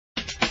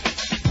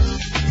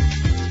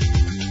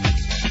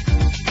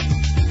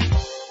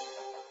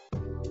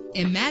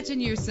Imagine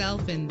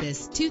yourself in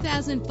this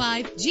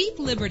 2005 Jeep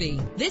Liberty.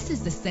 This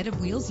is the set of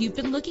wheels you've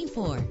been looking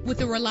for, with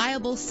a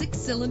reliable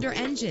 6-cylinder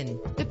engine.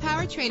 The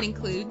powertrain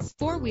includes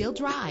 4-wheel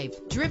drive,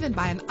 driven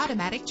by an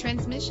automatic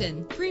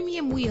transmission.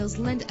 Premium wheels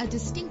lend a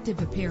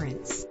distinctive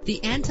appearance.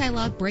 The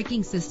anti-lock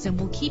braking system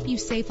will keep you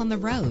safe on the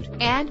road.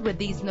 And with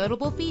these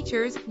notable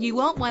features, you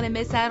won't want to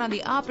miss out on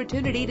the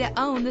opportunity to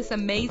own this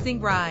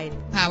amazing ride.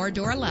 Power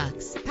door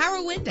locks,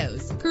 power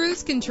windows,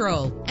 cruise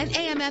control, an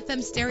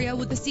AM/FM stereo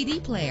with a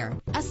CD player,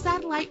 a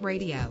satellite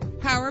radio,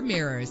 power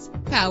mirrors,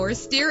 power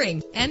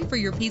steering. And for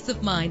your peace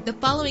of mind, the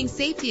following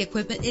safety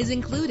equipment is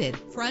included: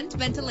 front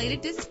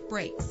ventilated disc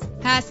brakes,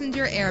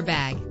 passenger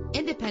airbag,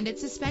 independent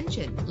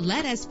suspension.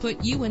 Let us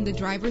put you in the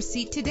driver's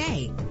seat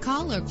today.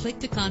 Call or click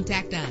to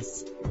contact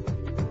us.